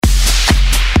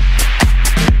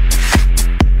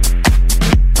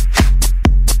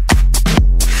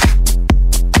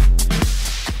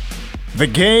The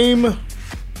game,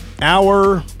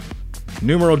 hour,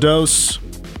 numero dos,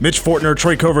 Mitch Fortner,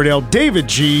 Troy Coverdale, David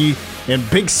G., and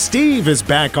Big Steve is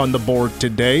back on the board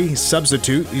today. He's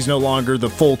substitute. He's no longer the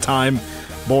full-time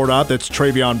board op. That's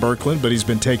Travion Birkland, but he's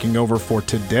been taking over for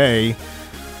today.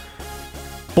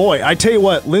 Boy, I tell you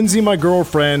what, Lindsay, my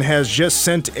girlfriend, has just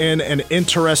sent in an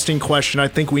interesting question I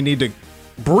think we need to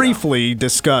briefly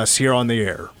discuss here on the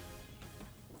air.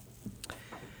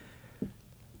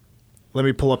 Let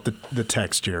me pull up the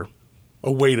text here.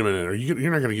 Oh, wait a minute.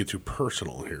 You're not going to get too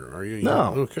personal here, are you?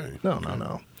 No. Okay.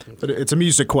 No. But it's a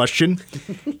music question.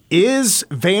 Is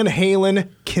Van Halen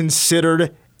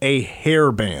considered a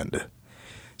hair band?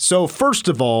 So first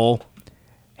of all,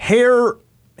 hair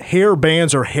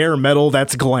bands or hair metal,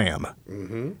 that's glam.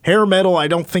 Mm-hmm. Hair metal, I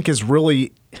don't think is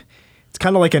really, it's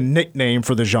kind of like a nickname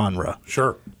for the genre.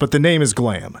 Sure. But the name is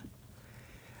glam.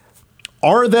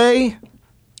 Are they?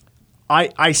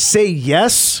 I say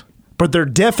yes, but they're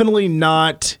definitely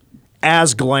not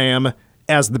as glam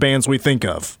as the bands we think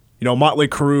of. You know, Motley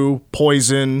Crue,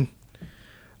 Poison,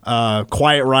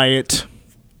 Quiet Riot.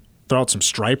 Throw out some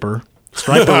Stryper.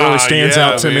 Stryper really stands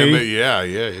out to me. Yeah.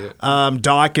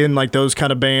 Dokken, like those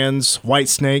kind of bands.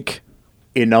 Whitesnake.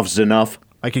 Enough's enough.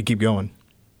 I could keep going.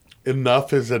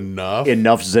 Enough is enough.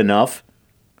 Enough's enough.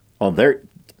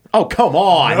 Oh, come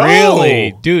on. No.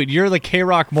 Really? Dude, you're the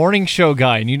K-Rock morning show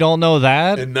guy, and you don't know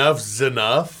that? Enough's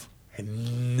enough?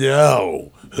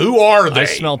 No. Who are they? I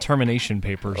smell termination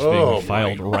papers being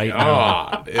filed right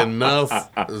now.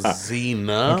 Enough's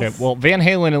enough? Okay, well, Van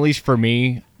Halen, at least for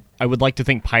me, I would like to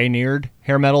think pioneered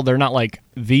hair metal. They're not like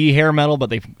the hair metal, but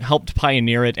they've helped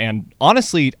pioneer it. And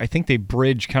honestly, I think they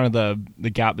bridge kind of the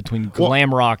gap between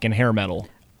glam rock and hair metal.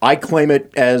 I claim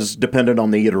it as dependent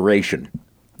on the iteration.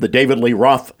 The David Lee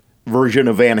Roth version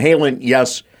of Van Halen,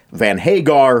 yes. Van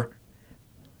Hagar,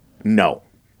 no.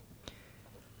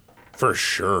 For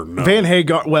sure, no. Van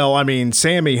Hagar, well, I mean,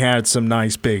 Sammy had some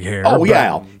nice big hair. Oh,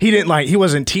 yeah. He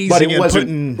wasn't teasing and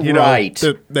putting, right.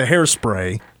 the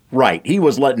hairspray. Right. He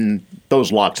was letting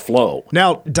those locks flow.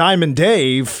 Now, Diamond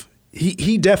Dave,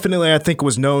 he definitely, I think,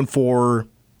 was known for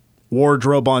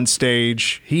wardrobe on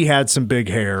stage. He had some big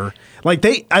hair. I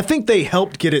think they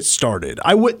helped get it started.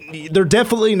 They're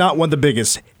definitely not one of the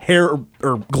biggest hair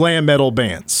or glam metal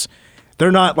bands.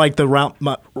 They're not like the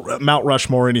Mount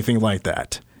Rushmore or anything like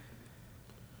that.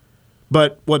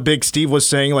 But what Big Steve was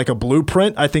saying, like a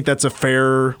blueprint, I think that's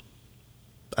fair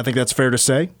to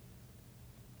say.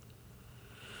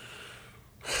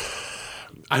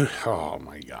 Oh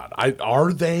my God!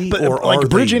 Are they? But or like are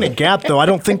bridging they? a gap, though, I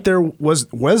don't think there was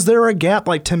there a gap.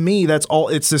 Like to me, that's all.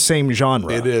 It's the same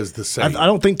genre. It is the same. I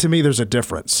don't think to me there's a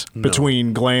difference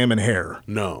between glam and hair.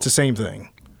 No, it's the same thing.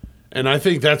 And I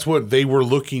think that's what they were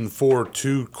looking for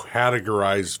to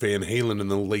categorize Van Halen in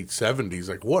the late 70s.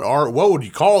 Like, what would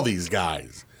you call these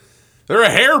guys? They're a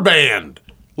hair band.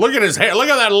 Look at his hair. Look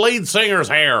at that lead singer's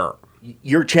hair.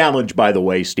 Your challenge, by the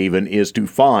way, Stephen, is to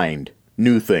find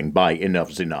New Thing by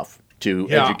Enough's Enough to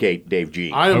educate Dave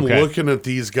G. I am looking at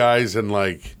these guys and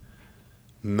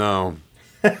no.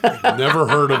 Never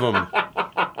heard of them.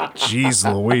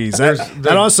 Jeez Louise.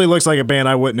 That honestly looks like a band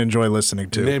I wouldn't enjoy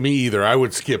listening to. Me either. I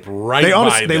would skip by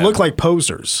them. They look like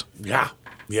posers. Yeah.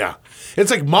 It's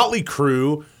like Motley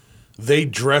Crue. They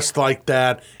dressed like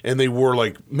that, and they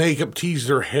wore makeup, teased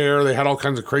their hair. They had all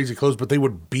kinds of crazy clothes, but they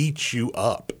would beat you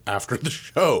up after the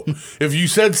show. If you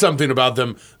said something about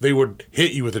them, they would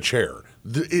hit you with a chair.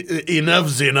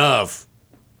 Enough's enough.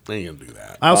 They ain't gonna do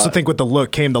that. I also think with the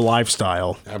look came the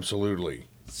lifestyle. Absolutely.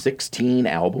 16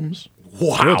 albums?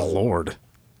 Wow. Good Lord.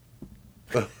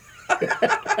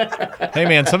 Hey,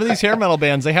 man, some of these hair metal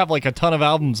bands, they have a ton of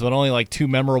albums, but only 2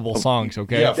 memorable songs,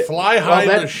 okay? Yeah, Fly High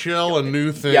in the Shell, a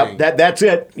New Thing. Yep, that's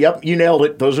it. Yep, you nailed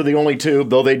it. Those are the only 2,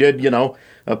 though they did,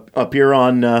 appear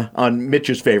on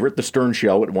Mitch's favorite, the Stern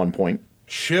Show, at one point.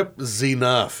 Chip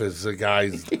Zenough is the guy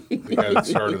that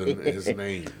started his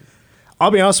name.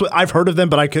 I'll be honest with you, I've heard of them,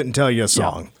 but I couldn't tell you a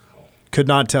song. Yeah. Could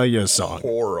not tell you a song.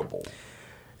 Horrible.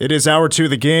 It is hour 2 of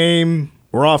the game.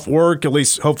 We're off work, at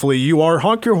least hopefully you are.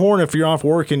 Honk your horn if you're off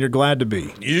work and you're glad to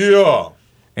be. Yeah.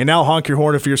 And now honk your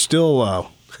horn if you're still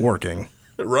working.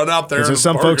 Run out there. There's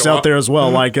some folks out there as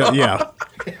well,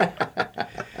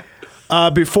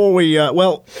 before we, I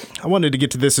wanted to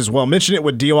get to this as well. Mentioned it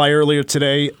with DOI earlier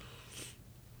today.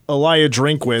 Elia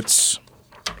Drinkwitz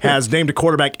has named a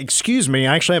quarterback. Excuse me,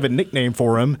 I actually have a nickname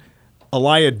for him.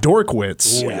 Elia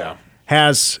Dorkwitz. Oh, yeah.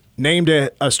 Has named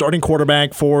a starting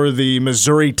quarterback for the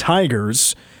Missouri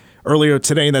Tigers earlier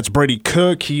today, and that's Brady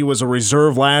Cook. He was a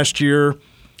reserve last year,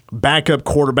 backup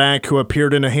quarterback who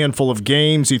appeared in a handful of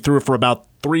games. He threw for about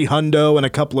 300 and a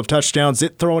couple of touchdowns.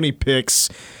 Didn't throw any picks,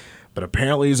 but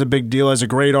apparently he's a big deal. Has a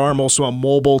great arm, also a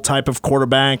mobile type of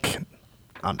quarterback.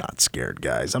 I'm not scared,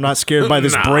 guys. I'm not scared by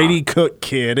this Brady Cook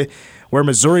kid, where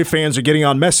Missouri fans are getting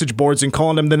on message boards and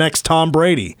calling him the next Tom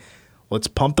Brady. Let's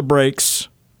pump the brakes.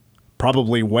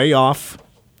 Probably way off.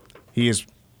 He has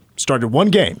started one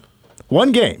game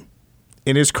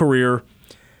in his career,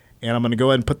 and I'm going to go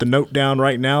ahead and put the note down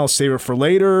right now. Save it for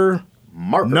later.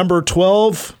 Marker. Number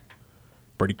 12,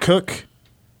 Brady Cook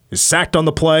is sacked on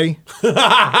the play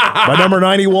by number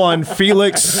 91,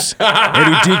 Felix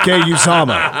Edidike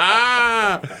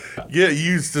Uzama. Get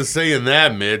used to saying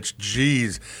that, Mitch.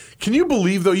 Jeez. Can you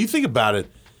believe, though, you think about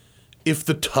it, if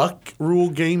the tuck rule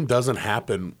game doesn't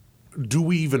happen, do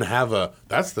we even have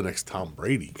that's the next Tom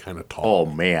Brady kind of talk? Oh,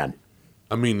 man.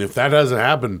 I mean, if that doesn't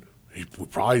happen, he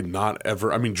would probably not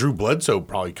ever. I mean, Drew Bledsoe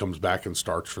probably comes back and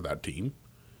starts for that team.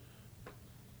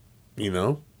 You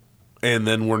know? And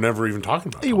then we're never even talking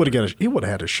about it. He would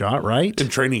have had a shot, right? In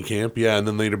training camp, yeah. And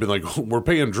then they'd have been like, we're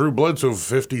paying Drew Bledsoe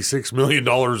 $56 million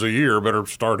a year. Better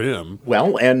start him.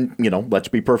 Well, and, let's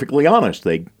be perfectly honest.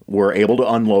 They were able to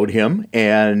unload him,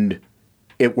 and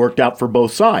it worked out for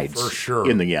both sides. For sure.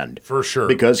 In the end. For sure.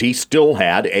 Because he still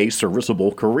had a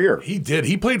serviceable career. He did.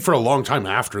 He played for a long time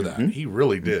after that. He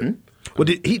really did. Mm-hmm. Well,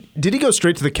 did he go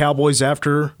straight to the Cowboys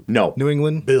after No. New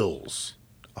England? Bills.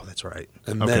 Oh, that's right.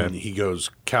 And then he goes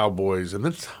Cowboys, and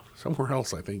then somewhere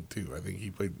else, I think, too. I think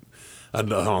he played on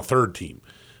a third team.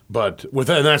 But and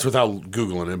that's without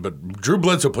Googling it. But Drew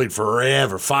Bledsoe played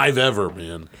forever,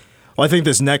 man. Well, I think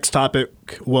this next topic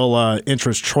will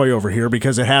interest Troy over here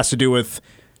because it has to do with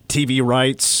TV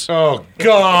rights. Oh,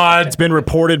 God. It's been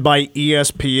reported by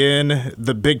ESPN,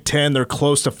 the Big Ten, they're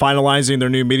close to finalizing their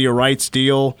new media rights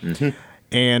deal. Mm-hmm.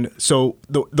 And so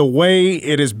the way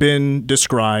it has been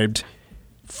described,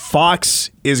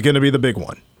 Fox is going to be the big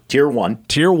one. Tier 1.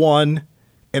 Tier 1,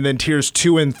 and then tiers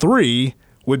 2 and 3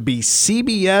 would be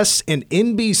CBS and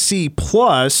NBC,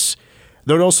 plus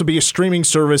there would also be a streaming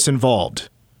service involved.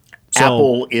 So,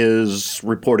 Apple is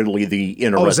reportedly the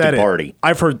interested party.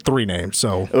 I've heard 3 names.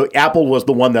 So Apple was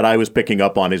the one that I was picking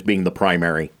up on as being the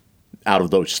primary out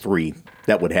of those 3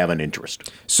 that would have an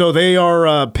interest. So they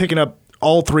are picking up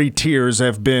all 3 tiers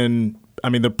have been,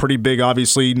 they're pretty big,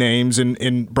 obviously, names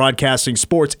in broadcasting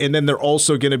sports, and then they're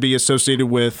also going to be associated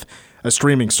with a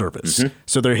streaming service. Mm-hmm.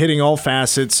 So they're hitting all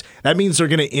facets. That means they're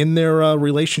going to end their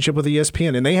relationship with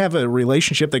ESPN, and they have a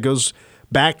relationship that goes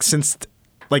back since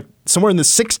somewhere in the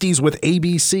 60s with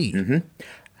ABC. Mm-hmm.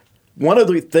 One of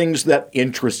the things that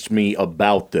interests me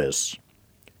about this,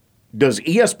 does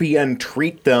ESPN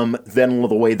treat them then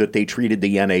the way that they treated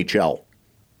the NHL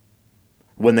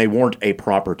when they weren't a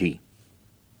property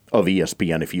of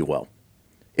ESPN, if you will,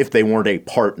 if they weren't a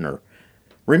partner?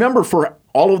 Remember, for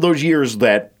all of those years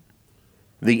that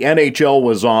the NHL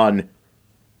was on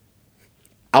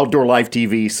Outdoor Life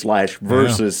TV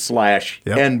 /versus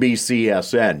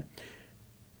 /NBCSN,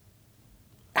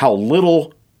 how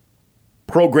little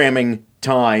programming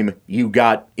time you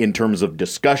got in terms of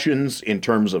discussions, in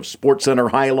terms of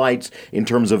SportsCenter highlights, in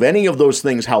terms of any of those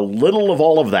things, how little of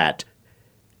all of that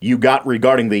you got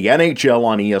regarding the NHL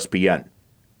on ESPN.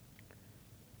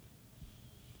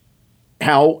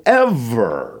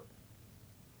 However,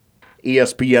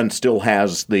 ESPN still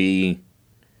has the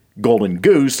golden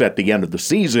goose at the end of the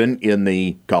season in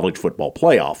the college football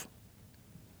playoff.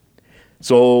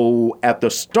 So at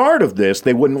the start of this,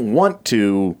 they wouldn't want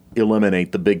to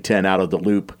eliminate the Big Ten out of the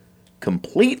loop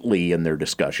completely in their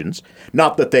discussions.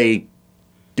 Not that they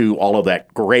do all of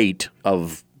that great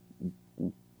of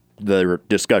their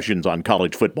discussions on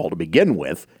college football to begin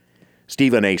with.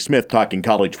 Stephen A. Smith talking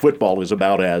college football is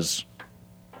about as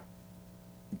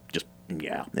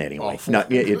anyway.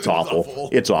 It's awful.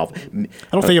 It's awful. I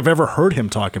don't think I've ever heard him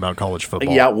talk about college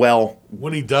football. Yeah, well,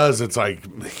 when he does, it's like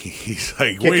he's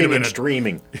like, kicking wait a minute. And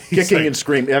screaming. Kicking and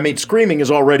screaming. Screaming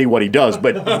is already what he does,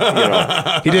 but,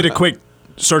 He did a quick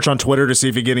search on Twitter to see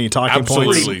if he get any talking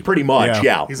Absolutely. points. Pretty much,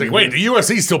 yeah. He's like, wait, the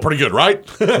USC's still pretty good, right?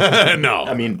 No.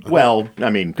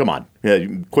 Come on.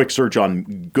 Quick search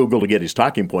on Google to get his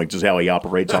talking points is how he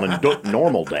operates on a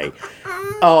normal day.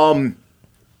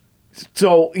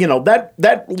 So,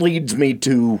 that leads me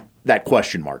to that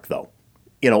question mark, though.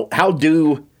 How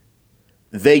do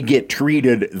they get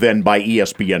treated then by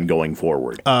ESPN going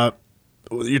forward?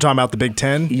 You're talking about the Big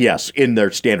Ten? Yes, in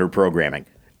their standard programming.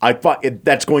 I thought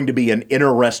that's going to be an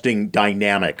interesting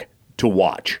dynamic to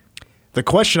watch. The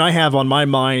question I have on my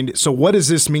mind, so what does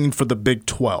this mean for the Big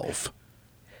 12?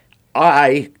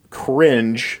 I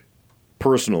cringe,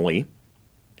 personally,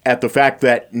 at the fact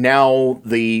that now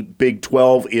the Big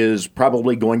 12 is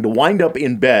probably going to wind up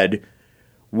in bed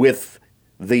with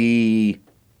the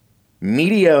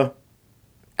media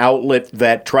outlet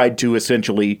that tried to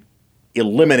essentially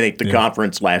eliminate the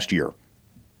conference last year.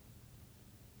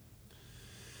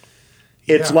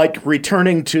 It's like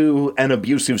returning to an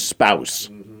abusive spouse.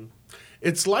 Mm-hmm.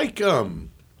 It's like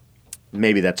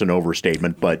maybe that's an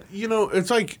overstatement, but it's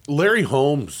like Larry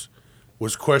Holmes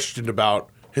was questioned about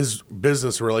his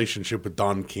business relationship with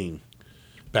Don King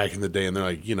back in the day, and they're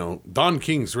like, Don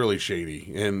King's really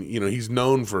shady, and he's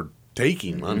known for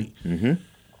taking money. Mm-hmm.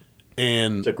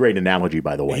 And it's a great analogy,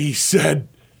 by the way. He said,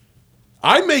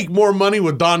 I make more money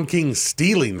with Don King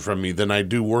stealing from me than I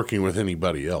do working with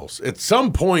anybody else. At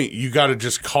some point, you got to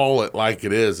just call it like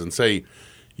it is and say,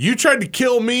 you tried to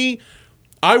kill me,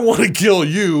 I want to kill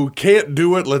you, can't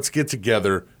do it, let's get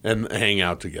together and hang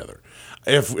out together.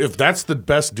 If that's the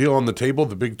best deal on the table,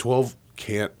 the Big 12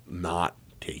 can't not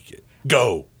take it.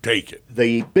 Go, take it.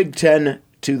 The Big Ten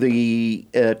to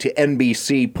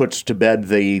NBC puts to bed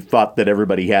the thought that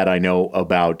everybody had, I know,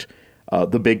 about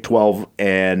the Big 12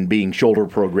 and being shoulder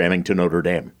programming to Notre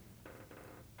Dame.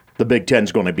 The Big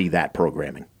Ten's going to be that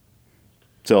programming.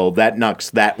 So that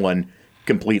knocks that one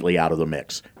completely out of the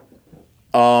mix.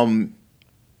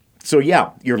 So yeah,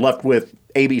 you're left with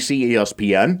ABC,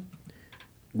 ESPN,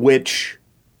 which,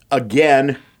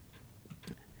 again,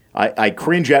 I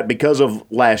cringe at because of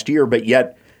last year, but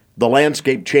yet the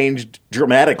landscape changed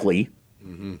dramatically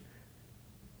in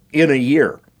a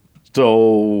year.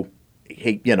 So,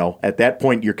 at that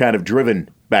point, you're kind of driven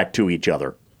back to each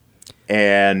other.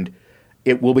 And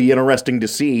it will be interesting to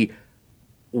see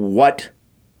what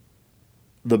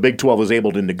the Big 12 is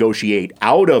able to negotiate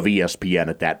out of ESPN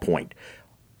at that point.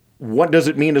 What does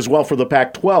it mean as well for the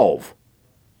Pac-12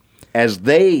 as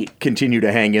they continue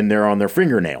to hang in there on their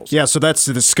fingernails? Yeah, so that's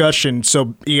the discussion. So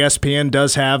ESPN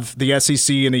does have the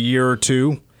SEC in a year or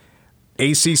two.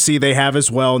 ACC they have as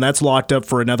well, and that's locked up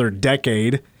for another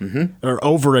decade, or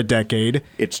over a decade.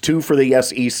 It's 2 for the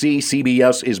SEC.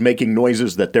 CBS is making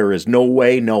noises that there is no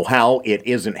way, no how, it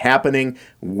isn't happening.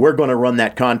 We're going to run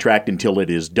that contract until it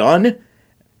is done.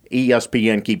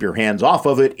 ESPN, keep your hands off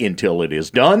of it until it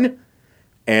is done.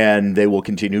 And they will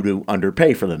continue to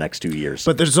underpay for the next 2 years.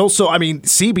 But there's also,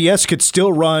 CBS could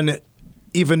still run,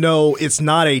 even though it's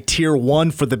not a tier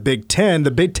 1 for the Big Ten. The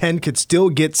Big Ten could still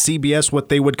get CBS what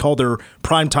they would call their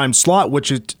primetime slot, which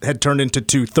had turned into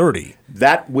 2:30.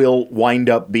 That will wind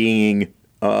up being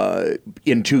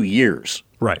in 2 years.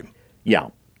 Right. Yeah,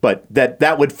 but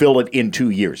that would fill it in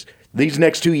 2 years. These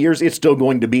next 2 years, it's still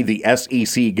going to be the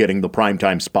SEC getting the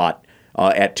primetime spot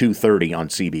at 2:30 on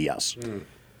CBS.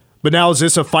 But now is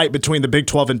this a fight between the Big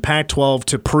 12 and Pac-12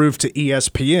 to prove to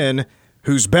ESPN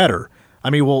who's better?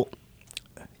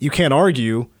 You can't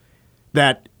argue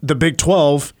that the Big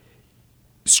 12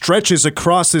 stretches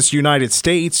across this United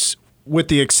States with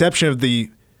the exception of the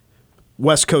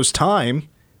West Coast time,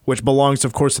 which belongs,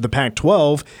 of course, to the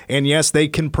Pac-12. And yes, they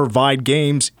can provide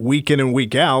games week in and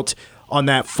week out on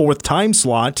that 4th time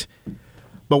slot.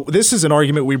 But this is an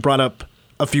argument we brought up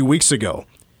a few weeks ago,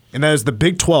 and that is the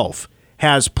Big 12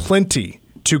 has plenty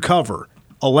to cover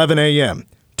 11 a.m.,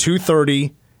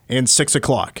 2:30, and 6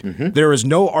 o'clock. There is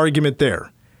no argument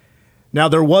there. Now,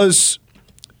 there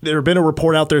had been a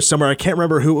report out there somewhere, I can't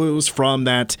remember who it was from,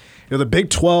 that the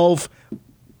Big 12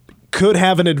 could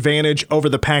have an advantage over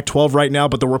the Pac-12 right now,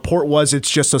 but the report was it's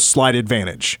just a slight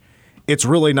advantage. It's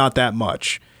really not that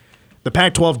much. The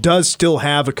Pac-12 does still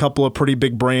have a couple of pretty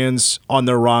big brands on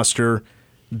their roster,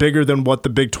 bigger than what the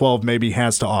Big 12 maybe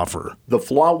has to offer. The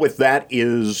flaw with that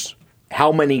is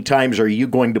how many times are you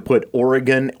going to put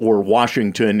Oregon or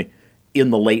Washington in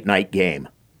the late night game?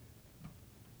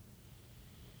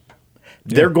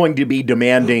 They're going to be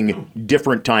demanding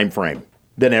different time frame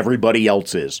than everybody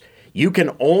else is. You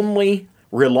can only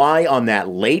rely on that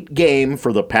late game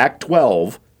for the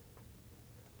Pac-12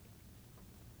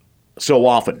 so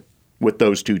often with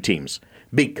those two teams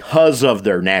because of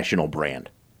their national brand.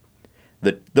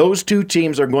 Those two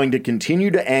teams are going to continue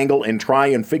to angle and try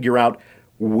and figure out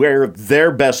where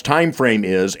their best time frame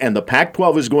is, and the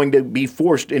Pac-12 is going to be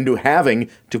forced into having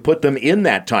to put them in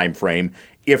that time frame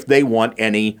if they want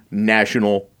any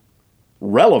national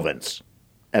relevance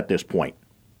at this point.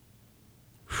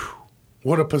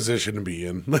 What a position to be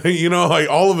in.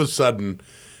 All of a sudden,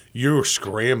 you're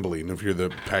scrambling if you're the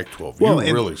Pac-12.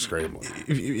 You're really scrambling.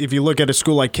 If you look at a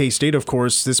school like K-State, of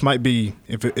course, this might be,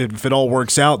 if it all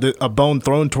works out, a bone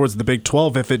thrown towards the Big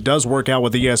 12. If it does work out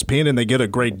with ESPN and they get a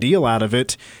great deal out of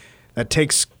it, that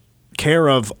takes care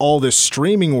of all the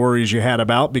streaming worries you had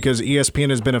about, because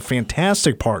ESPN has been a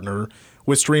fantastic partner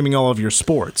with streaming all of your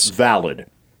sports. Valid.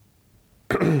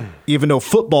 Even though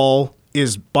football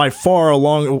is by far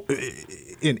along,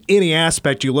 in any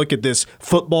aspect you look at this,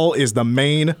 football is the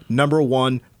main number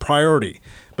one priority.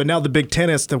 But now the Big Ten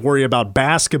has to worry about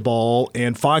basketball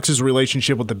and Fox's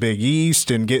relationship with the Big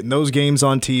East and getting those games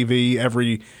on TV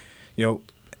every,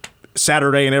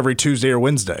 Saturday and every Tuesday or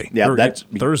Wednesday. Yeah, or that's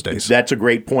Thursdays. That's a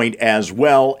great point as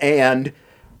well. And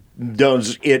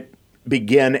does it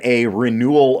begin a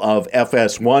renewal of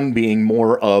FS1 being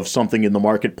more of something in the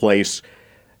marketplace,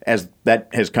 as that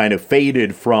has kind of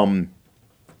faded from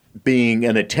being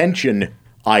an attention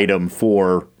item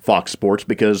for Fox Sports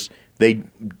because they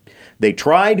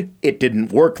tried, it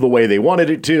didn't work the way they wanted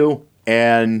it to,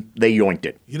 and they yoinked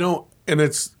it. And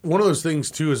it's one of those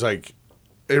things too, is like,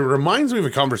 it reminds me of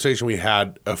a conversation we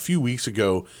had a few weeks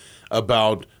ago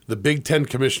about the Big Ten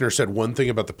commissioner said one thing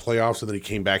about the playoffs, and then he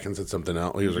came back and said something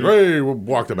else. He was like, hey, we'll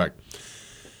walk it back.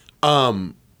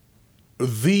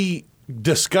 The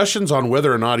discussions on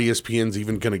whether or not ESPN's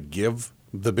even going to give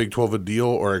the Big 12 a deal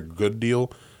or a good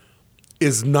deal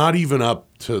is not even up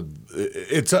to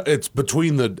it's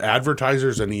between the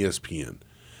advertisers and ESPN.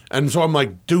 And so I'm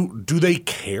like, do they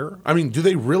care? I mean, do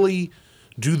they really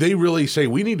say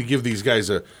we need to give these guys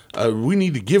a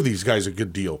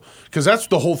good deal? Because that's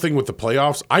the whole thing with the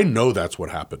playoffs. I know that's what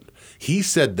happened. He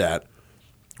said that,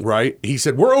 right? He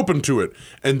said, we're open to it.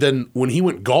 And then when he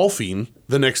went golfing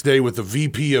the next day with the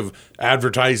VP of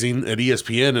advertising at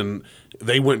ESPN and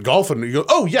they went golfing, and you go,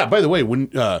 oh, yeah, by the way, when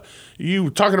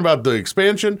you talking about the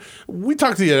expansion, we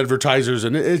talked to the advertisers,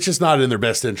 and it's just not in their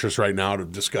best interest right now to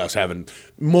discuss having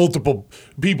multiple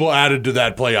people added to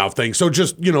that playoff thing. So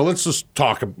just, let's just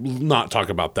not talk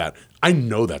about that. I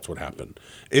know that's what happened.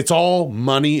 It's all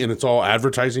money and it's all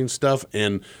advertising stuff,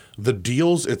 and the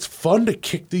deals, it's fun to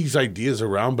kick these ideas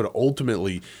around, but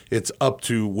ultimately it's up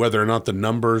to whether or not the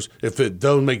numbers, if it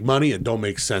don't make money, it don't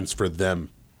make sense for them.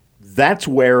 That's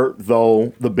where,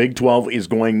 though, the Big 12 is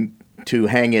going to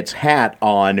hang its hat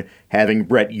on having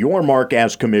Brett Yormark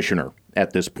as commissioner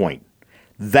at this point.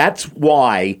 That's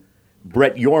why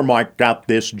Brett Yormark got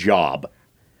this job,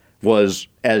 was,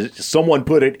 as someone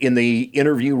put it in the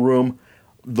interview room,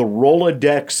 the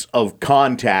Rolodex of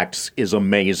contacts is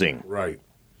amazing. Right.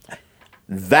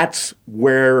 That's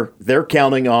where they're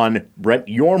counting on Brett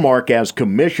Yormark as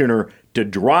commissioner to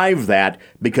drive that,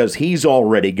 because he's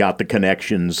already got the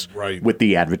connections with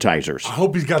the advertisers. I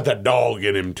hope he's got that dog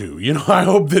in him too. I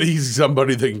hope that he's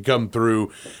somebody that can come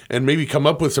through and maybe come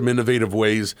up with some innovative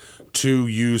ways to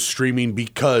use streaming,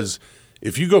 because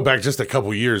if you go back just a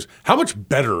couple years, how much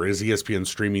better is ESPN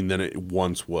streaming than it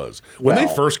once was? When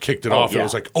they first kicked it off, it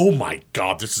was like, oh my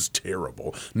God, this is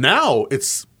terrible. Now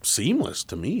it's seamless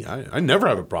to me. I never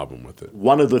have a problem with it.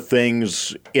 One of the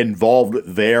things involved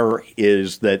there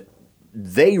is that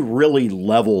they really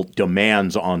level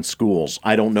demands on schools.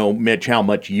 I don't know, Mitch, how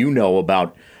much you know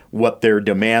about what their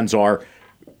demands are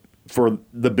for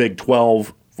the Big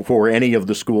 12, for any of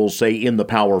the schools, say, in the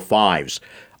Power Fives.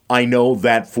 I know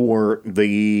that for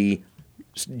the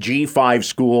G5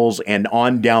 schools and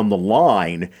on down the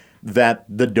line, that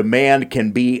the demand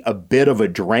can be a bit of a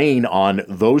drain on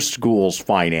those schools'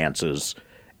 finances,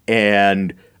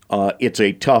 and it's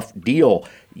a tough deal.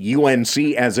 UNC,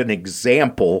 as an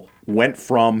example, went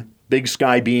from Big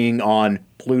Sky being on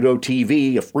Pluto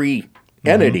TV, a free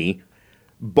entity,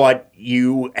 but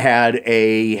you had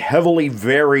a heavily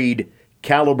varied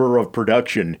caliber of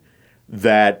production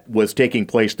that was taking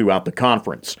place throughout the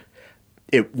conference.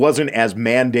 It wasn't as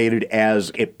mandated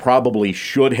as it probably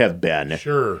should have been.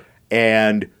 Sure.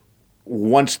 And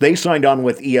once they signed on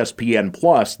with ESPN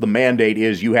Plus, the mandate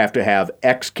is you have to have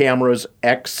X cameras,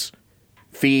 X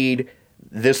feed,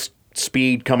 this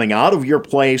speed coming out of your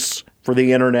place for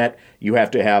the internet. You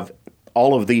have to have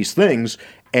all of these things.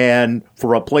 And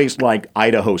for a place like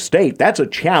Idaho State, that's a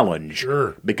challenge.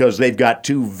 Sure. Because they've got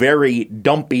two very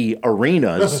dumpy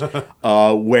arenas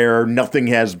where nothing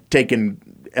has taken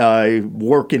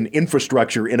work in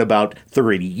infrastructure in about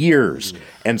 30 years.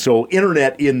 And so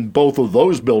internet in both of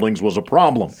those buildings was a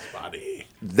problem.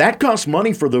 That cost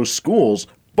money for those schools,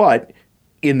 but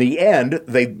in the end,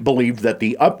 they believed that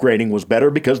the upgrading was better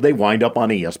because they wind up on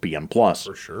ESPN Plus.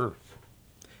 For sure.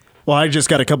 Well, I just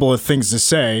got a couple of things to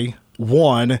say.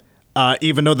 One,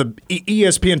 even though the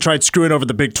ESPN tried screwing over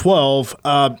the Big 12,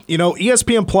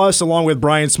 ESPN Plus, along with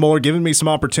Brian Smoller giving me some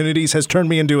opportunities, has turned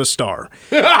me into a star.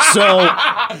 So,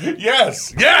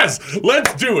 yes,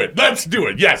 let's do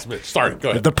it. Yes, Mitch, sorry,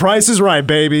 go ahead. The price is right,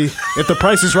 baby. If the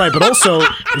price is right. But also,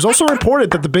 it was also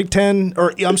reported that the Big Ten,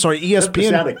 ESPN. The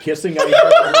sound of kissing.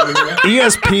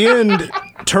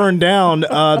 ESPN turned down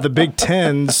the Big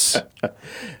Ten's.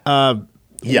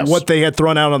 Yes. What they had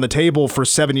thrown out on the table for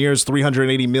 7 years,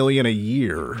 $380 million a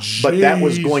year. But that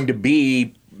was going to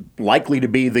be likely to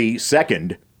be the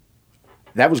second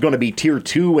That was going to be Tier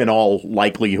 2 in all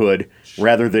likelihood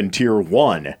rather than Tier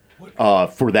 1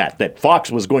 for that. That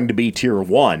Fox was going to be Tier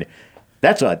 1.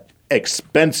 That's a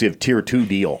expensive Tier 2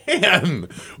 deal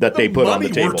that they put on the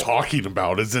table. We're talking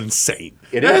about is insane.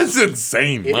 It is. It's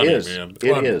insane It money, is. man.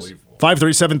 It is.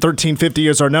 537-1350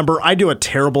 is our number. I do a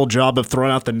terrible job of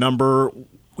throwing out the number.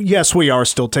 Yes, we are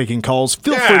still taking calls.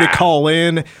 Feel free to call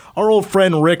in. Our old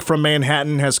friend Rick from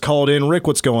Manhattan has called in. Rick,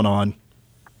 what's going on?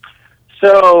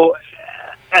 So,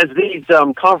 as these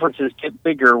conferences get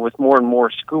bigger with more and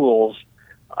more schools,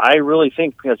 I really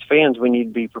think as fans we need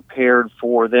to be prepared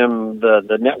for them,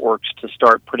 the networks, to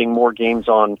start putting more games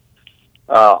on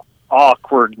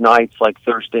awkward nights like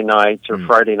Thursday nights or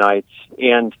Friday nights.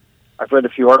 And I've read a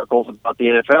few articles about the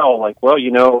NFL, like, well,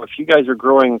 if you guys are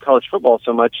growing college football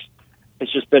so much,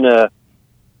 it's just been a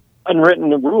unwritten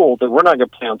rule that we're not going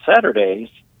to play on Saturdays.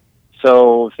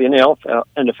 So if the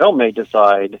NFL may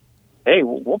decide, hey,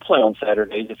 we'll play on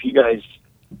Saturdays if you guys,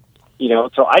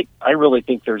 so I really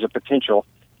think there's a potential.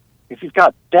 If you've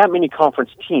got that many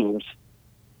conference teams,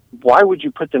 why would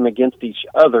you put them against each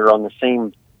other on the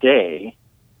same day,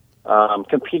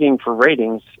 competing for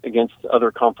ratings against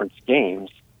other conference games?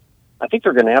 I think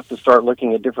they're going to have to start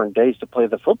looking at different days to play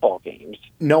the football games.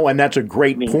 No, and that's a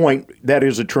great point. That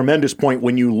is a tremendous point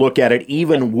when you look at it,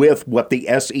 even with what the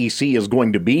SEC is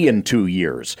going to be in 2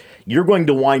 years. You're going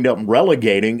to wind up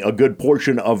relegating a good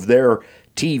portion of their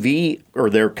TV or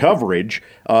their coverage.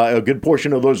 A good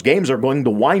portion of those games are going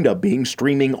to wind up being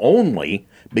streaming only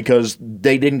because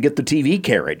they didn't get the TV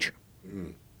carriage.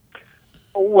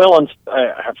 Well,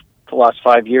 the last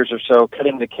 5 years or so,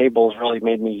 cutting the cables really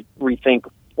made me rethink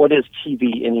what is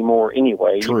TV anymore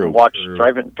anyway. True. You can watch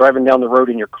driving down the road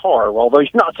in your car, although you're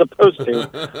not supposed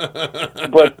to.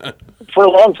 But for a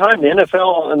long time, the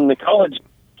NFL and the college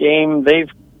game, they've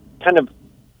kind of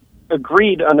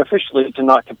agreed unofficially to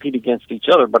not compete against each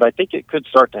other, but I think it could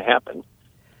start to happen.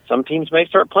 Some teams may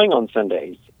start playing on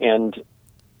Sundays, and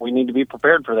we need to be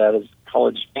prepared for that as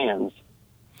college fans.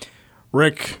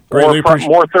 Rick, greatly appreciate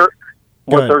more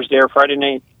Thursday or Friday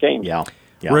night games. Yeah.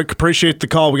 Rick, appreciate the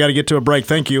call. We got to get to a break.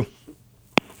 Thank you.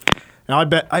 Now,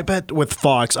 I bet with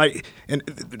Fox, and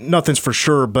nothing's for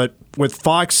sure, but with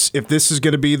Fox, if this is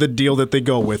going to be the deal that they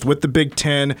go with the Big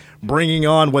Ten bringing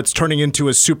on what's turning into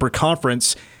a super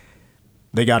conference,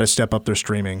 they got to step up their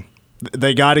streaming.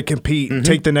 They got to compete,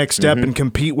 take the next step, and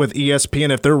compete with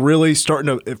ESPN. If they're really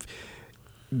starting to, if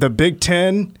the Big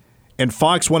Ten and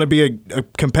Fox want to be a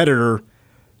competitor,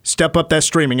 step up that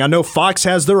streaming. I know Fox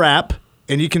has their app,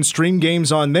 and you can stream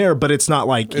games on there, but it's not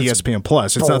like ESPN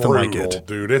Plus. It's nothing like it.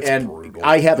 Dude, it's brutal.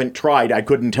 I haven't tried. I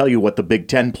couldn't tell you what the Big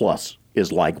Ten Plus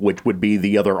is like, which would be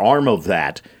the other arm of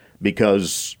that,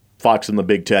 because Fox and the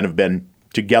Big Ten have been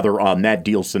together on that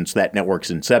deal since that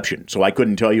network's inception. So I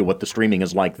couldn't tell you what the streaming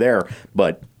is like there,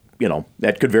 but,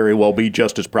 that could very well be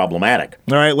just as problematic.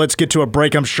 All right, let's get to a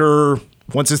break. I'm sure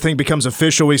once this thing becomes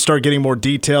official, we start getting more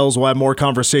details. We'll have more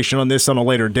conversation on this on a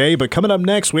later day. But coming up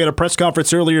next, we had a press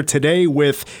conference earlier today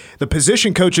with the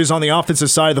position coaches on the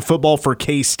offensive side of the football for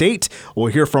K-State.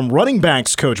 We'll hear from running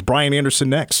backs coach Brian Anderson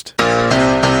next.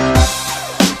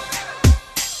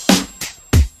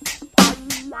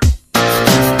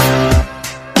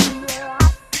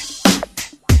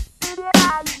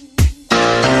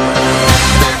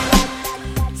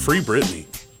 Free Britney.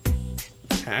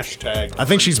 Hashtag. I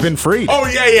think she's been freed. Oh,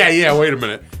 yeah. Wait a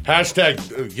minute.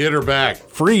 Hashtag get her back.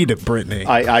 Freed Britney.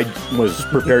 I was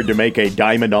prepared to make a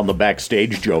diamond on the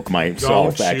backstage joke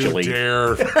myself, Don't actually. you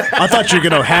dare. I thought you were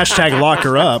going to hashtag lock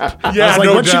her up. Yeah, I was like,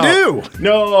 no what'd doubt. you do?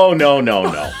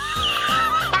 No.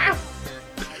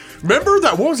 Remember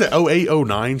that, what was it,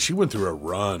 0809? She went through a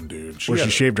run, dude. Where she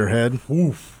shaved her head.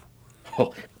 Oof.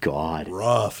 Oh, God.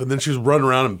 Rough. And then she was running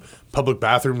around in public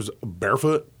bathrooms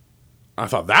barefoot. I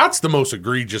thought, that's the most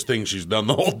egregious thing she's done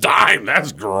the whole time.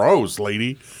 That's gross,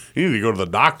 lady. You need to go to the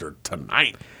doctor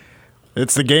tonight.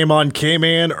 It's the game on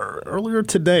K-Man earlier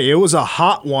today. It was a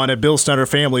hot one at Bill Snyder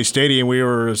Family Stadium. We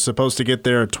were supposed to get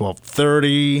there at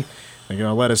 12:30. They're going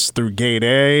to let us through Gate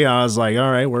A. I was like,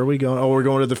 all right, where are we going? Oh, we're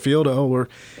going to the field.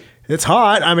 It's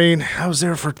hot. I mean, I was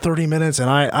there for 30 minutes, and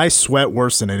I sweat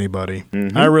worse than anybody.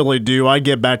 I really do. I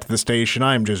get back to the station.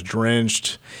 I am just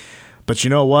drenched. But you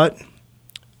know what?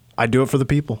 I do it for the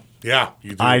people. Yeah,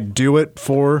 you do. I do it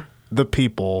for the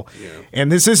people. Yeah.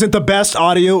 And this isn't the best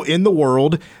audio in the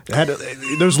world.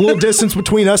 There's a little distance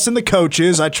between us and the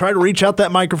coaches. I try to reach out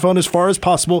that microphone as far as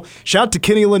possible. Shout out to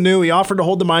Kenny Lanou. He offered to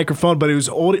hold the microphone, but he was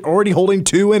already holding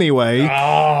two anyway.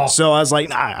 Oh. So I was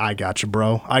like, I got you,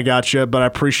 bro. I got you. But I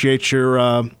appreciate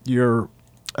your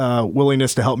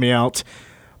willingness to help me out.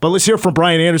 But let's hear from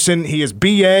Brian Anderson. He is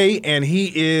BA, and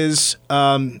he is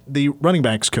the running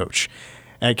backs coach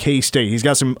at K-State. He's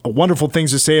got some wonderful things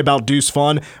to say about Deuce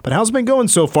Vaughn, but how's it been going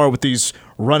so far with these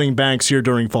running backs here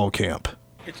during fall camp?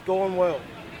 It's going well.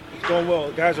 It's going well.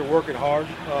 The guys are working hard.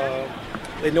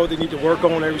 They know what they need to work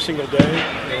on every single day,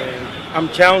 and I'm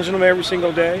challenging them every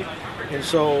single day. And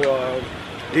so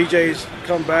DJ's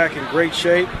come back in great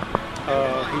shape.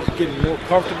 He's getting more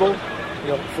comfortable.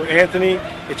 For Anthony,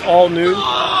 it's all new.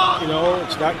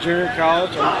 It's not junior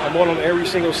college. I'm on him every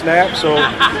single snap, so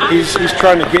he's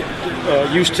trying to get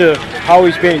used to how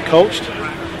he's being coached.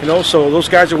 So those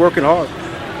guys are working hard.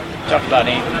 Talk about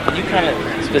Anthony. Can you kind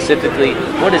of specifically,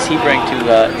 what does he bring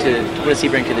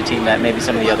to the team that maybe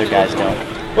some of the other guys don't?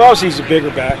 Well, obviously he's a bigger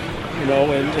back,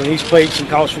 and he's played some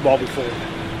college football before.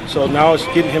 So now it's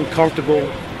getting him comfortable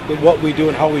with what we do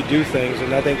and how we do things.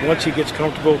 And I think once he gets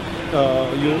comfortable,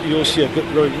 you'll see a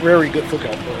very good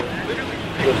football player.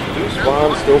 Does Deuce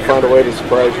Vaughn still find a way to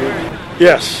surprise you?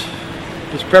 Yes.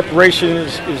 His preparation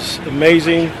is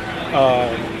amazing.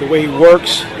 The way he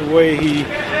works, the way he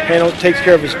takes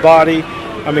care of his body.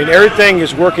 I mean, everything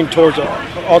is working towards an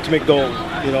ultimate goal,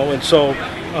 And so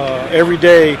every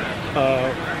day,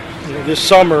 this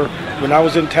summer when I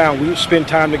was in town, we would spend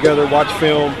time together, watch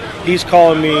film. He's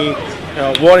calling me,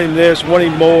 wanting this,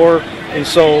 wanting more. And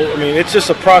so, I mean, it's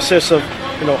just a process of,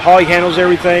 how he handles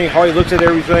everything, how he looks at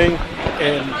everything.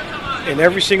 And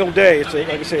every single day, like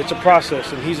I said, it's a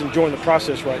process, and he's enjoying the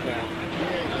process right now.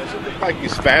 Does it look like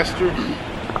he's faster?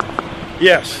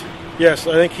 Yes. I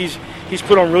think he's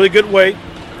put on really good weight,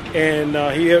 and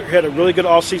he had a really good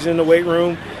offseason in the weight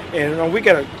room. And we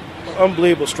got an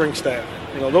unbelievable strength staff.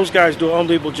 Those guys do an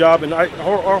unbelievable job, and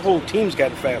our whole team's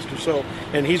gotten faster. So,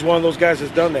 and he's one of those guys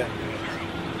that's done that.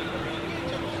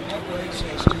 What ways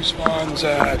has Deuce Vaughn's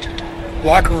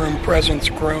locker room presence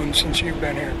grown since you've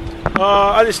been here?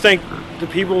 I just think the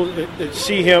people that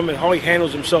see him and how he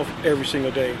handles himself every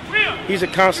single day. He's a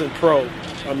constant pro.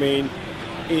 I mean,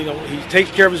 he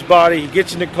takes care of his body. He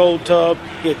gets in the cold tub.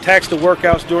 He attacks the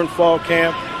workouts during fall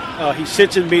camp. He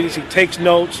sits in meetings. He takes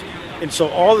notes. And so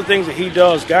all the things that he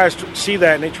does, guys see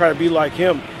that and they try to be like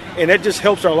him. And that just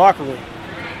helps our locker room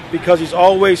because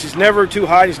he's never too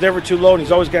high, he's never too low, and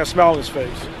he's always got a smile on his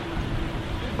face.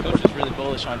 Coach was really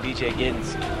bullish on DJ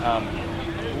Giddens.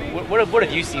 What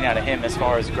have you seen out of him as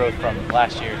far as growth from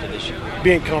last year to this year?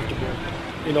 Being comfortable.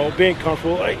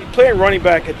 Playing running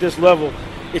back at this level,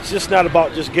 it's just not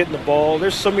about just getting the ball.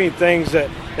 There's so many things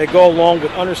that go along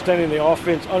with understanding the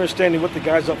offense, understanding what the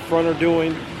guys up front are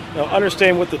doing,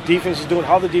 understanding what the defense is doing,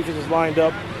 how the defense is lined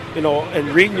up, and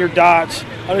reading your dots,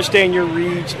 understand your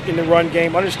reads in the run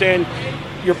game, understand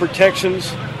your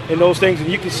protections and those things. And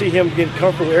you can see him getting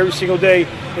comfortable every single day.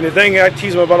 And the thing I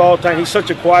tease him about all the time, he's such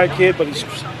a quiet kid, but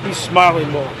he's smiling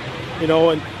more.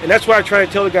 And that's why I try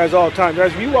to tell the guys all the time.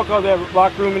 Guys, if you walk out of that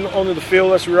locker room and onto the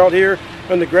field as we're out here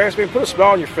on the grass, man, put a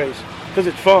smile on your face because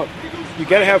it's fun. You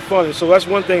got to have fun. And so that's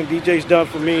one thing DJ's done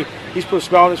for me. He's put a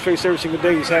smile on his face every single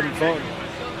day. He's having fun.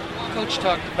 Coach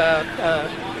talked about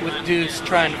with Deuce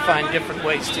trying to find different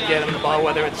ways to get him the ball,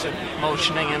 whether it's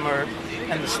motioning him or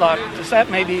in the slot. Does that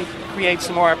maybe create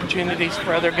some more opportunities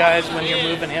for other guys when you're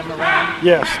moving him around?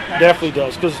 Yes, definitely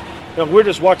does. Because we're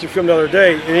just watching film the other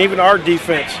day, and even our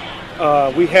defense,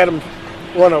 we had them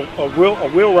run a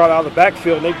wheel route out of the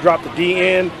backfield, and they dropped the D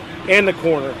end and the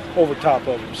corner over top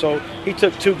of him. So he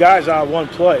took two guys out of one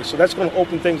play. So that's going to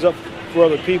open things up for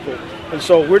other people. And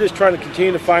so we're just trying to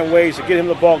continue to find ways to get him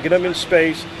the ball, get him in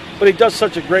space. But he does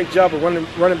such a great job of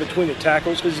running between the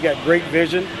tackles because he's got great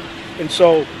vision. And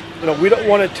so, we don't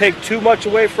want to take too much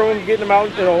away from him, getting him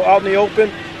out, out in the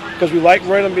open because we like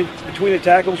running between the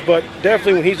tackles. But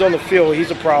definitely when he's on the field,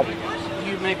 he's a problem.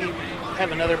 You maybe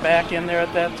have another back in there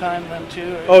at that time then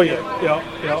too? Oh, yeah.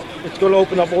 It's going to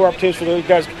open up more opportunities for those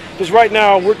guys. Because right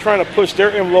now we're trying to push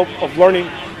their envelope of learning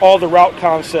all the route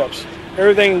concepts.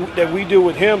 Everything that we do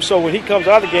with him, so when he comes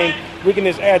out of the game, we can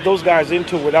just add those guys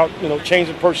into it without,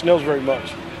 changing personnel very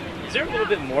much. Is there a little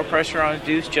bit more pressure on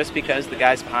Deuce just because the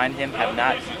guys behind him have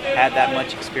not had that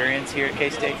much experience here at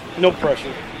K-State? No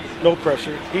pressure.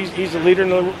 He's a leader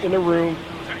in the room.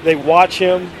 They watch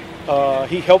him.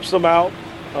 He helps them out.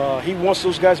 He wants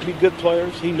those guys to be good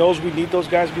players. He knows we need those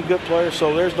guys to be good players,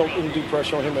 so there's no undue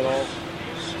pressure on him at all.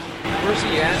 Where's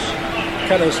he at?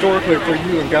 Kind of historically for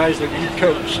you and guys that you've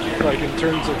coached, like in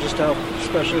terms of just how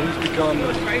special he's become?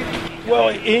 Well,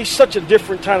 he's such a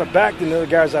different kind of back than the other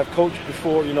guys I've coached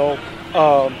before,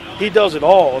 He does it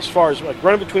all as far as like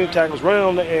running between the tackles, running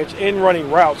on the edge, and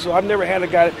running routes. So I've never had a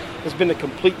guy that's been a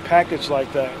complete package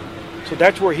like that. So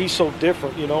that's where he's so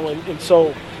different,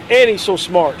 and he's so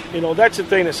smart. That's the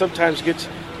thing that sometimes gets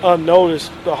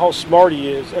unnoticed how smart he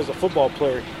is as a football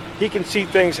player. He can see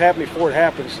things happen before it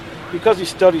happens because he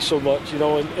studies so much,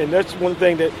 and that's one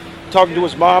thing that, talking to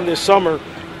his mom this summer,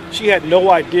 she had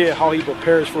no idea how he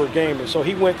prepares for a game. And so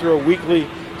he went through a weekly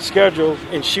schedule,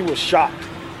 and she was shocked.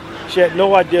 She had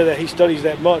no idea that he studies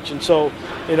that much. And so,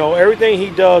 everything he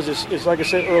does is like I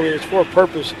said earlier, it's for a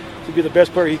purpose to be the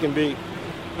best player he can be.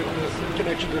 With this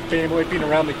connection to the family, being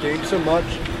around the game so much,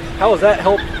 how has that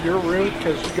helped your room?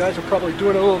 Because you guys are probably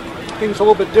doing things a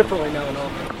little bit differently now and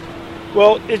all.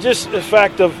 Well, it's just the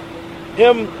fact of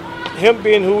him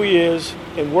being who he is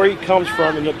and where he comes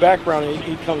from and the background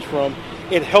he comes from.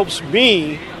 It helps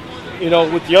me,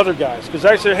 with the other guys. Because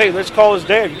I said, hey, let's call his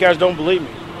dad. You guys don't believe me.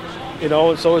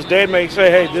 And so his dad may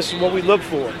say, hey, this is what we look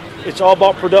for. It's all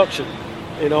about production.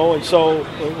 And so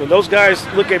when those guys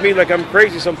look at me like I'm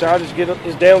crazy sometimes, I just get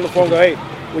his dad on the phone and go, hey,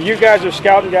 when you guys are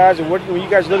scouting guys and when you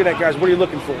guys are looking at guys, what are you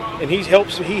looking for? And he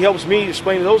helps me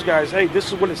explain to those guys, hey, this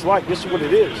is what it's like. This is what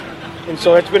it is. And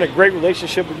so that's been a great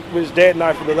relationship with his dad and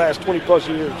I for the last 20-plus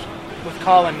years. With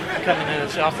Colin coming in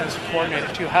as the offensive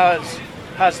coordinator, too, how's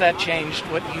that changed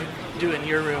what you do in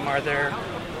your room? Are there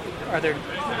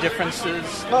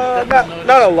differences?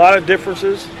 Not a lot of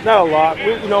differences. Not a lot.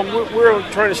 We're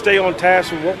trying to stay on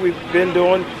task with what we've been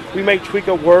doing. We may tweak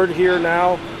a word here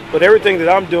now, but everything that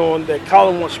I'm doing that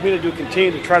Colin wants me to do,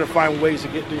 continue to try to find ways to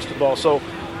get Deuce the ball. So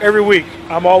every week,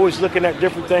 I'm always looking at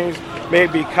different things,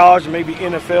 maybe college, maybe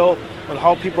NFL, on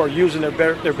how people are using their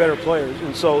better players.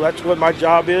 And so that's what my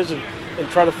job is, and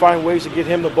try to find ways to get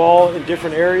him the ball in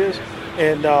different areas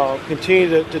and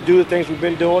continue to do the things we've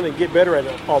been doing and get better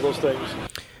at all those things.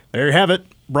 There you have it.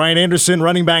 Brian Anderson,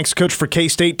 running backs coach for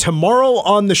K-State. Tomorrow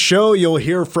on the show, you'll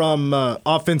hear from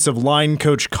offensive line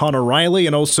coach Connor Riley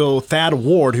and also Thad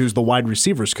Ward, who's the wide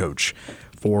receivers coach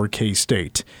for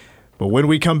K-State. But when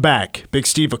we come back, Big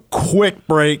Steve, a quick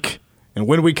break. And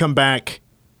when we come back,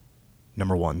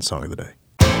 number one song of the day.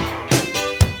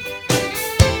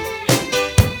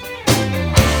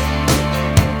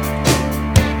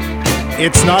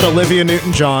 It's not Olivia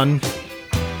Newton-John.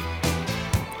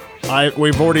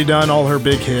 We've already done all her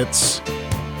big hits.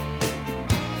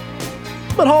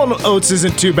 But Hall & Oates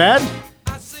isn't too bad.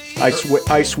 I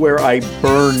swear I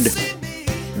burned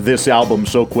this album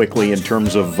so quickly in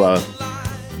terms of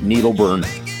needle burn.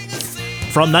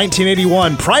 From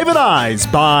 1981, Private Eyes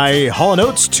by Hall &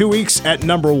 Oates, 2 weeks at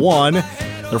number one.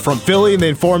 They're from Philly and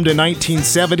they formed in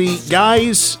 1970.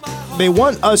 Guys, they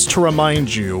want us to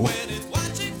remind you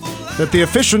that the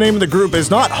official name of the group is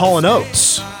not Hall &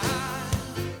 Oates.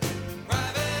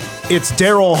 It's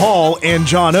Daryl Hall and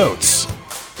John Oates.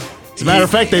 As a matter of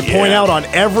fact, they point out on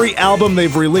every album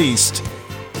they've released,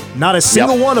 not a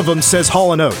single one of them says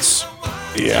Hall & Oates.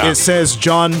 Yeah. It says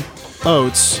John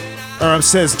Oates, or it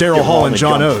says Daryl Hall and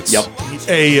John Oates. Yep.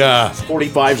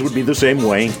 45s would be the same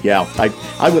way. Yeah.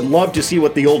 I would love to see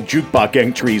what the old jukebox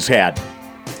entries had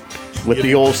with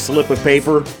the old slip of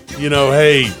paper.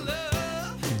 Hey,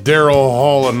 Daryl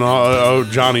Hall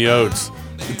and Johnny Oates.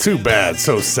 Too bad,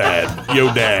 so sad.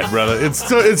 Yo, Dad, brother.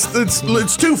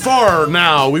 It's too far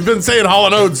now. We've been saying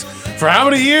Hall & Oates for how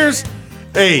many years?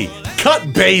 Hey,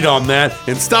 cut bait on that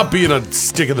and stop being a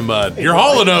stick in the mud. You're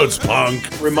Hall & Oates,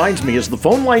 punk. Reminds me, is the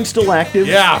phone line still active?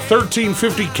 Yeah,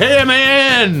 1350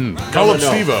 KMN. Call up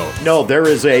Steve-O. No, there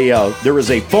is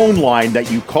a phone line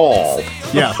that you call.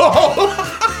 Yeah.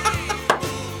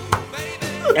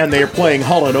 And they're playing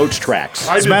Hall & Oates tracks.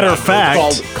 As a matter of fact,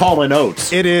 called Call &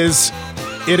 Oates. It is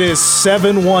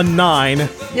 719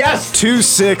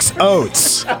 26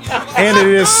 Oates. And it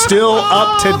is still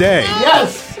up today.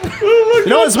 Yes.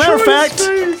 As a matter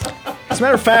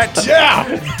of fact,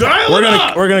 yeah, dial it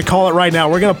up. We're gonna call it right now.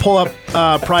 We're gonna pull up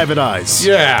Private Eyes.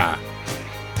 Yeah.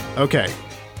 Okay.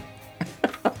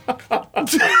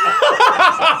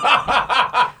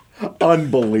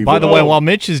 Unbelievable. By the way, while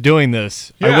Mitch is doing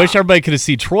this, I wish everybody could have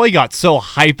seen Troy got so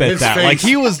hype at His that. face Like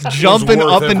he was was jumping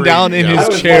worth up and down in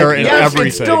his chair and everything.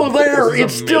 It's still there.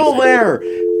 It's still there.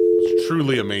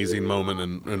 Truly amazing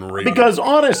moment in radio. Because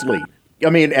honestly, I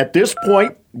mean, at this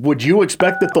point, would you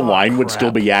expect that the line would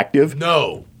still be active?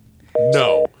 No.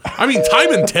 I mean,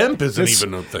 time and temp isn't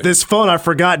even a thing. This phone, I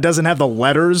forgot, doesn't have the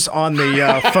letters on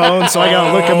the phone, so I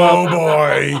gotta look them up. Oh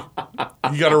boy,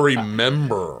 you gotta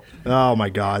remember. Oh my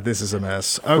God, this is a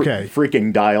mess. Okay,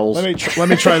 freaking dials. Let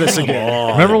me try this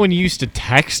again. Remember when you used to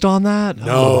text on that?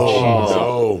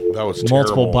 No, that was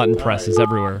multiple terrible. button presses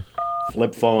everywhere.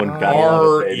 Flip phone.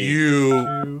 Are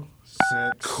you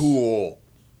cool?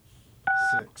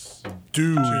 6.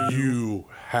 Do you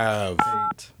have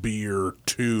beer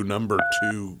to number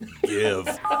 2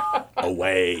 give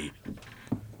away?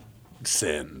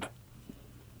 Send.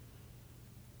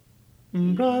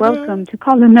 Welcome to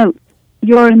Colin Oates,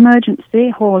 your emergency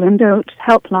Hall and Oates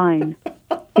helpline.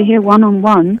 To hear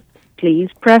one-on-one, please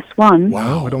press 1.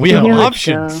 Wow, We To have hear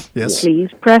options. Richard, Yes. Please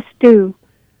press 2.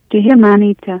 To hear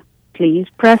Manita, please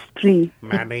press 3.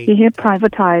 To hear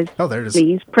Privatize, Oh, there it is.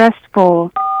 please press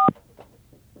 4.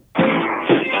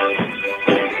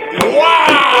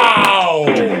 Wow!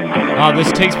 Oh,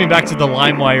 this takes me back to the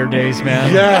LimeWire days,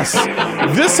 man. Yes.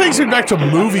 This takes me back to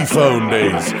movie phone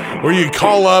days where you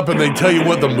call up and they tell you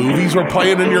what the movies were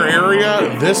playing in your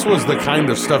area. This was the kind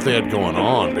of stuff they had going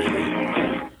on, baby.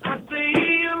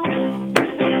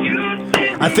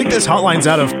 I think this hotline's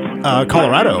out of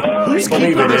Colorado. I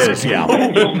believe it is, yeah.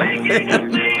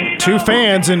 Two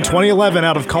fans in 2011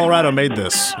 out of Colorado made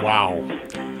this. Wow.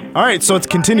 All right, so let's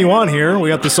continue on here. We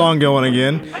got the song going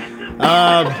again.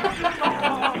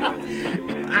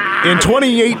 In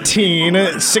 2018,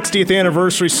 60th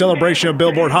anniversary celebration of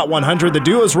Billboard Hot 100, the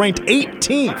duo is ranked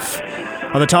 18th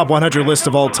on the top 100 list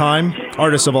of all time,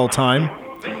 artists of all time.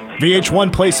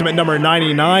 VH1 placed them at number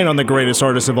 99 on the greatest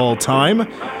artists of all time.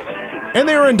 And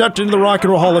they were inducted into the Rock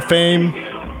and Roll Hall of Fame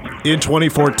in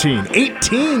 2014.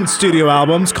 18 studio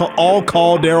albums, all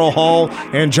called Daryl Hall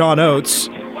and John Oates.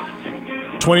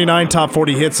 29 top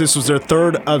 40 hits. This was their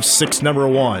third of 6 number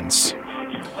ones.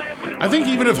 I think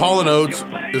even if Hall & Oates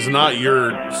is not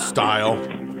your style,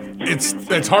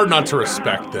 it's hard not to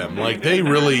respect them. Like, they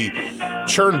really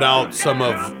churned out some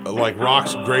of like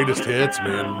rock's greatest hits,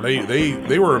 man.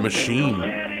 They were a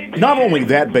machine. Not only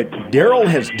that, but Daryl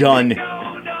has done,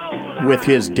 with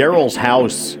his Daryl's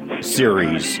House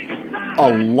series,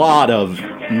 a lot of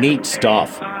neat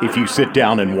stuff. If you sit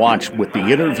down and watch with the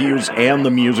interviews and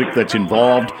the music that's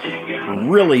involved,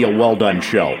 really a well-done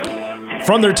show.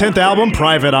 From their 10th album,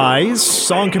 Private Eyes,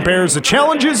 song compares the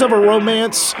challenges of a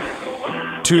romance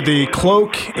to the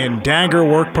cloak and dagger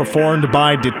work performed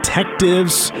by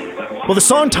detectives. Well, the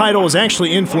song title is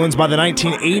actually influenced by the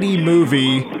 1980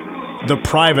 movie The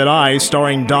Private Eyes,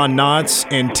 starring Don Knotts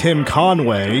and Tim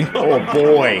Conway. Oh,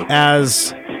 boy.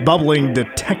 As bubbling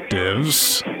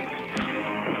detectives.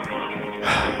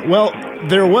 Well,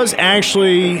 there was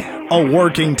actually a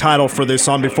working title for this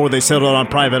song before they settled on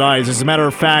Private Eyes. As a matter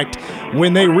of fact,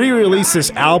 when they re-released this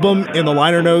album, in the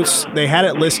liner notes, they had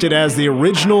it listed as the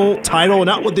original title,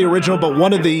 not with the original, but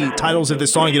one of the titles of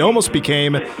this song. It almost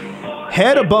became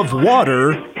Head Above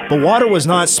Water, but water was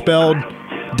not spelled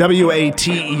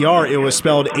W-A-T-E-R, it was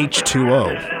spelled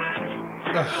H-2-O.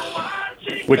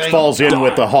 Which falls in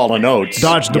with the Hall & Oates.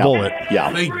 Dodged the bullet.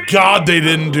 Yeah. Thank God they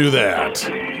didn't do that.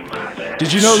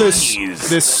 Did you know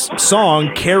this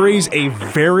song carries a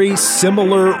very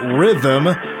similar rhythm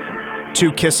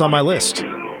to Kiss on My List?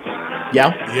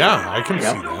 Yeah? Yeah, I can see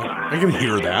that. I can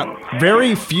hear that.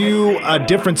 Very few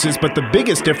differences, but the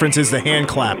biggest difference is the hand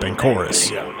clapping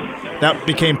chorus. Yeah. That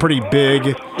became pretty big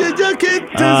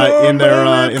in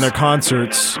their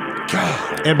concerts.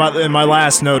 God. And my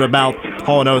last note about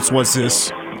Hall & Oates was this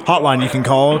hotline you can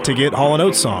call to get Hall &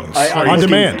 Oates songs on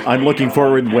demand. I'm looking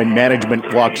forward when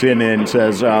management walks in and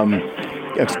says,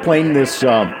 explain this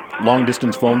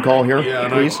long-distance phone call here,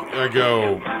 please. I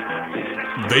go,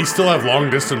 they still have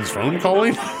long-distance phone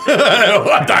calling?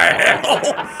 What the hell?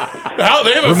 How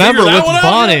they haven't Remember, figured that with one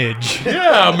out Vonage. yet?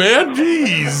 Yeah, man,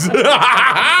 jeez.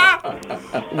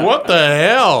 What the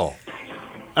hell?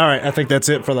 All right, I think that's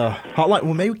it for the hotline.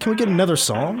 Well, maybe can we get another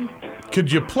song? Could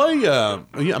you play,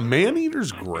 Man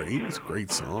Eater's great. It's a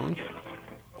great song.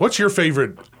 What's your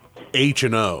favorite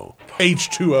H&O?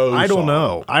 H2O I don't song?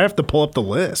 know. I have to pull up the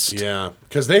list. Yeah,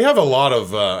 because they have a lot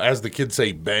of, as the kids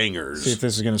say, bangers. See if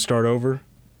this is going to start over.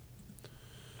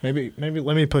 Maybe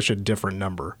let me push a different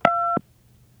number.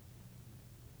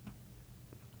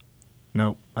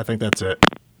 Nope, I think that's it.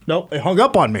 Nope, it hung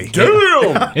up on me.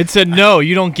 Damn! It said, no,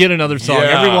 you don't get another song.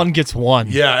 Yeah. Everyone gets one.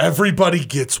 Yeah, everybody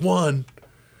gets one.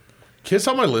 Kiss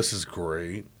on My List is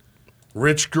great.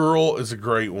 Rich Girl is a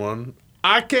great one.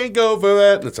 I Can't Go For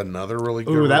That. That's another really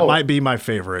good Ooh, one. that might be my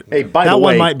favorite. Hey, by that the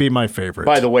one way, might be my favorite.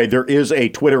 By the way, there is a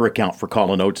Twitter account for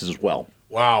Colin Oates as well.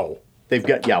 Wow. They've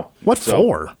got, What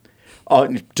for?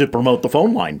 To promote the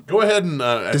phone line. Go ahead and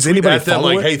Does tweet anybody at them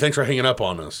follow like, it? hey, thanks for hanging up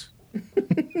on us.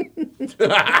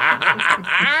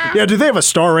 Yeah, do they have a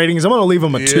star ratings? I'm going to leave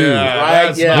them a 2.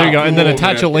 Right, yeah. There you go. And then Cool,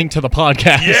 attach man. a link to the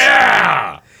podcast.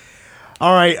 Yeah!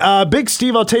 All right, Big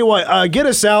Steve, I'll tell you what, get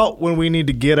us out when we need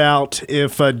to get out.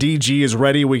 If DG is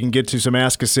ready, we can get to some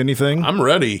Ask Us Anything. I'm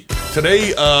ready.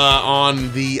 Today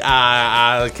on the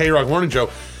K-Rock Morning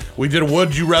Show, we did a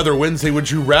Would You Rather Wednesday.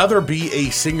 Would you rather be a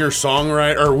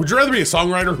singer-songwriter, or would you rather be a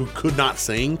songwriter who could not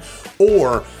sing,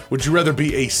 or would you rather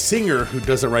be a singer who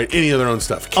doesn't write any of their own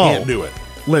stuff? Can't do it.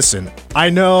 Listen,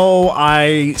 I know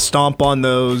I stomp on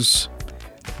those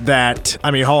that,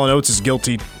 I mean, Hall & Oates is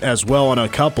guilty as well on a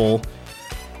couple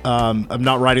of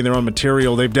not writing their own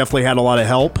material. They've definitely had a lot of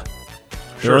help.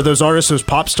 There are those artists, those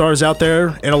pop stars out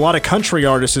there, and a lot of country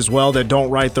artists as well that don't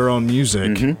write their own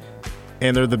music,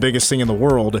 and they're the biggest thing in the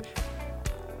world.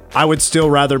 I would still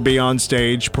rather be on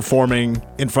stage performing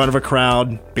in front of a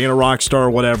crowd, being a rock star or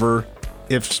whatever,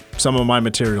 if some of my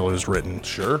material is written.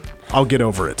 Sure. I'll get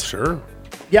over it. Sure.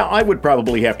 Yeah, I would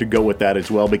probably have to go with that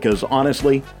as well, because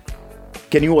honestly,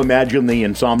 can you imagine the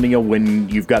insomnia when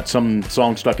you've got some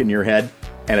song stuck in your head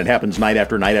and it happens night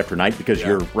after night after night because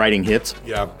you're writing hits?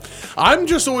 Yeah. I'm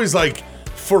just always like,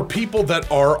 for people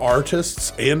that are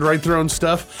artists and write their own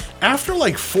stuff, after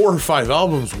like 4 or 5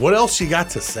 albums, what else you got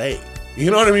to say? You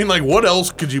know what I mean? Like, what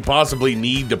else could you possibly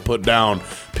need to put down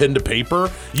pen to paper?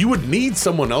 You would need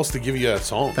someone else to give you a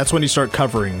song. That's when you start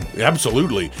covering.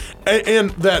 Absolutely. And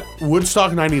that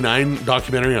Woodstock 99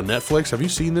 documentary on Netflix, have you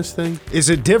seen this thing? Is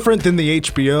it different than the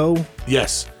HBO?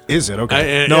 Yes. Is it?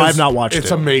 Okay. No, I've not watched it.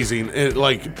 It's amazing.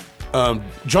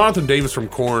 Jonathan Davis from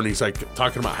Korn, he's like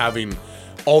talking about having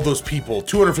all those people,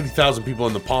 250,000 people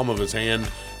in the palm of his hand.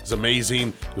 It's amazing.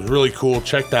 It was really cool.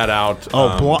 Check that out.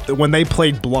 When they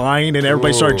played Blind and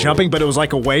everybody started jumping, but it was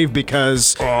like a wave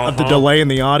because of the delay in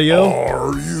the audio.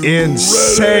 Are you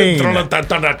insane?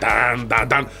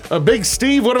 Big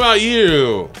Steve, what about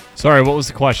you? Sorry, what was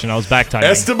the question? I was back typing.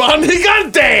 Esteban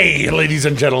Gigante, ladies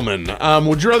and gentlemen.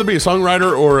 Would you rather be a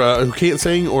songwriter or who can't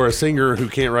sing, or a singer who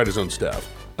can't write his own stuff?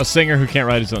 A singer who can't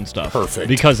write his own stuff. Perfect.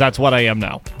 Because that's what I am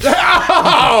now.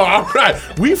 Oh, all right.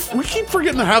 We keep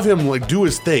forgetting to have him like do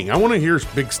his thing. I want to hear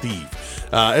Big Steve.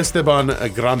 Esteban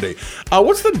Grande.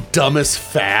 What's the dumbest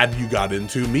fad you got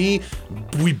into? We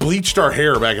bleached our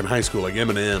hair back in high school like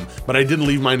Eminem, but I didn't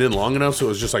leave mine in long enough, so it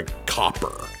was just like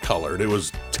copper colored. It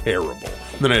was terrible.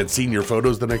 And then I had senior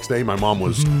photos the next day. My mom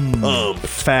was pumped.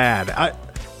 Fad. I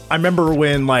remember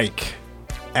when like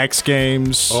X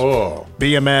Games,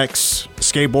 BMX,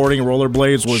 skateboarding,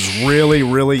 rollerblades was really,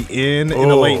 really in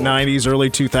the late 90s, early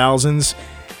 2000s.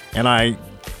 And I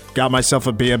got myself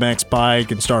a BMX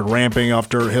bike and started ramping off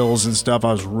dirt hills and stuff.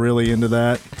 I was really into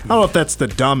that. I don't know if that's the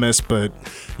dumbest, but...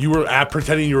 You were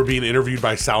pretending you were being interviewed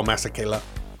by Sal Masekela.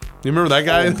 You remember that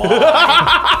guy?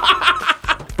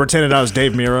 Pretended I was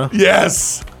Dave Mirra.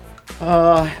 Yes!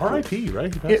 R.I.P.,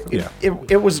 right?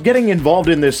 It was getting involved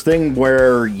in this thing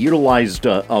where utilized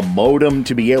a modem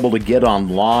to be able to get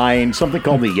online, something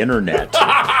called the internet.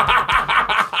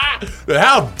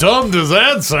 How dumb does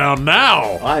that sound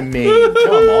now? I mean,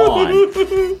 come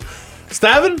on.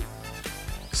 Stavin?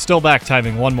 Still back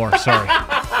typing. One more. Sorry.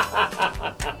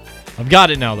 I've got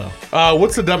it now, though.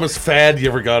 What's the dumbest fad you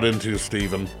ever got into,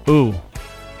 Steven? Ooh.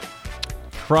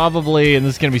 Probably, and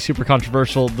this is going to be super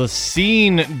controversial, the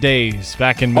scene days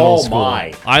back in middle school.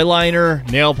 My. Eyeliner,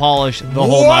 nail polish, the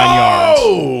whole 9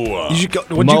 yards.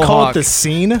 Would you call it the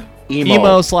scene?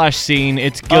 Emo/scene.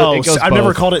 It's good. Oh, it goes I've both.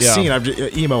 never called it scene. I've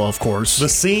emo, of course. The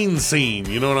scene.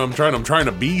 You know what I'm trying? I'm trying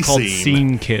to be called seen.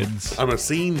 Scene kids. I'm a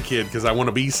scene kid because I want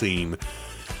to be seen.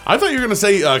 I thought you were going to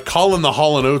say calling the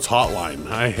Hall & Oates hotline.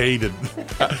 I hated.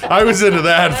 I was into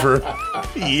that for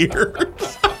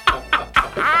years.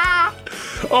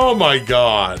 Oh my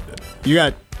God. You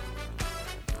got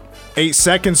 8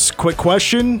 seconds. Quick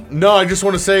question. No, I just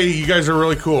want to say you guys are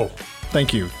really cool.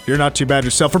 Thank you. You're not too bad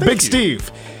yourself. For Big Steve,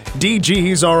 DG,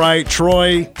 he's all right.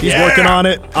 Troy, he's working on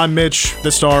it. I'm Mitch,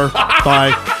 the star.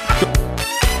 Bye.